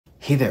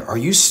Hey there, are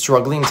you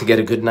struggling to get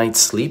a good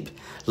night's sleep?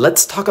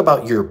 Let's talk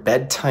about your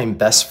bedtime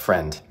best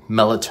friend,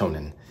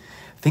 melatonin.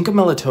 Think of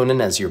melatonin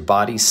as your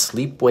body's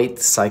sleep-wake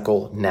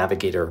cycle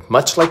navigator,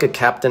 much like a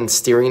captain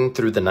steering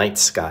through the night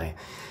sky.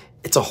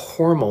 It's a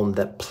hormone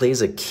that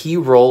plays a key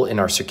role in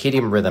our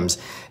circadian rhythms,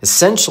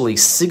 essentially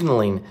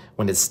signaling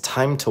when it's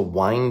time to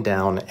wind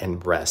down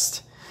and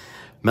rest.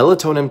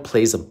 Melatonin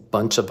plays a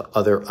bunch of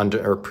other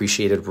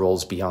underappreciated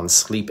roles beyond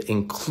sleep,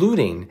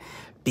 including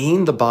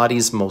being the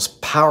body's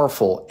most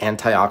powerful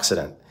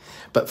antioxidant.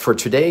 But for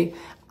today,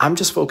 I'm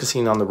just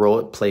focusing on the role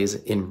it plays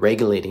in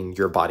regulating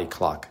your body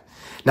clock.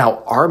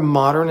 Now, our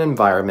modern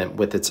environment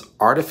with its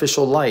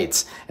artificial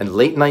lights and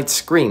late night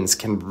screens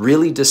can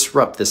really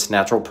disrupt this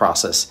natural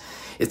process.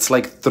 It's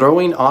like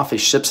throwing off a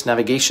ship's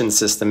navigation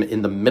system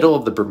in the middle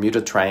of the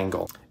Bermuda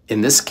Triangle.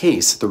 In this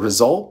case, the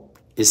result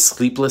is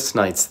sleepless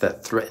nights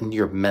that threaten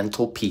your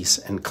mental peace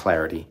and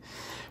clarity.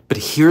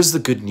 But here's the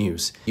good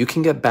news. You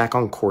can get back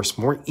on course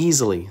more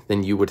easily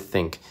than you would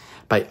think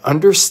by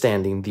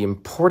understanding the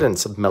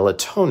importance of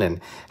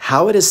melatonin,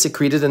 how it is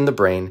secreted in the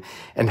brain,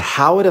 and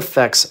how it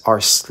affects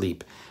our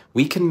sleep.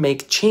 We can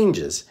make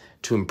changes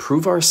to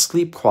improve our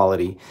sleep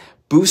quality,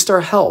 boost our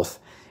health,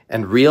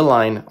 and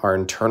realign our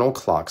internal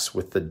clocks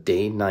with the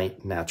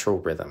day-night natural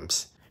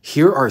rhythms.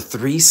 Here are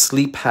 3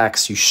 sleep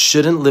hacks you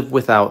shouldn't live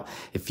without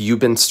if you've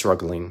been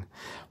struggling.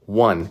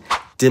 1.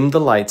 Dim the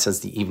lights as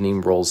the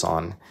evening rolls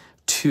on.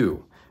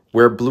 2.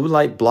 Wear blue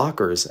light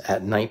blockers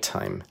at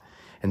nighttime.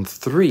 And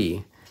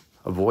 3.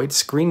 Avoid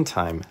screen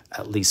time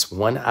at least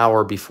 1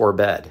 hour before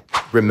bed.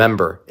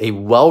 Remember, a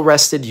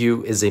well-rested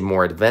you is a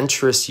more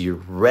adventurous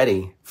you,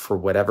 ready for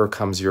whatever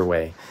comes your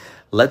way.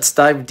 Let's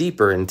dive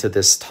deeper into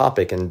this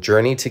topic and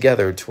journey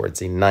together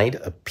towards a night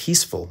of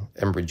peaceful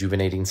and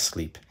rejuvenating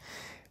sleep.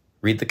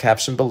 Read the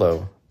caption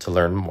below to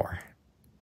learn more.